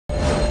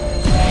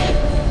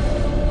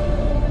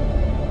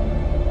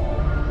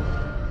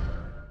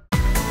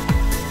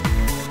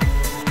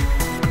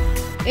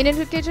Indian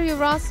cricketer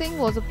Yuvraj Singh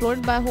was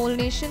applauded by whole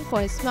nation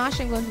for his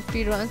smashing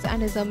 150 runs and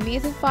his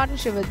amazing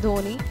partnership with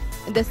Dhoni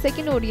in the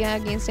second ODI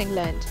against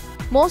England.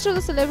 Most of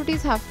the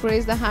celebrities have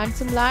praised the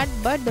handsome lad,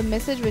 but the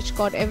message which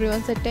caught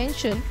everyone's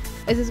attention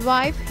is his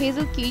wife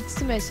Hazel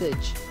Keats'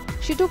 message.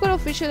 She took her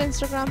official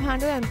Instagram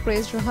handle and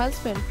praised her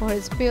husband for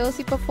his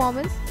fierce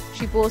performance.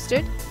 She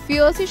posted,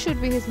 "Fierce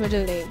should be his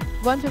middle name.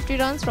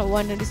 150 runs from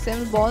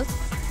 127 balls.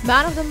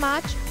 Man of the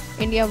match.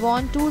 India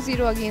won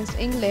 2-0 against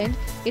England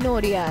in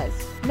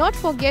ODIs. Not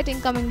forgetting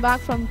coming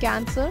back from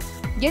cancer,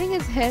 getting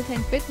his health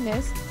and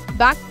fitness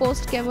back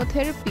post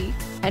chemotherapy,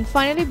 and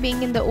finally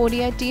being in the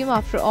ODI team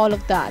after all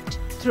of that.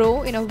 Throw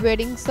in a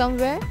wedding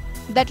somewhere.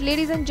 That,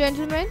 ladies and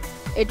gentlemen,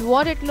 it's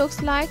what it looks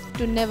like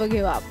to never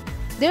give up.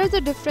 There is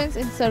a difference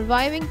in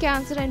surviving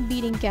cancer and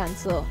beating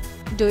cancer.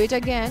 Do it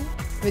again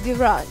with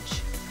Yuvraj."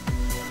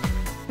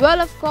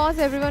 Well, of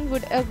course, everyone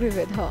would agree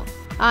with her.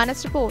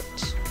 Honest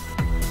report.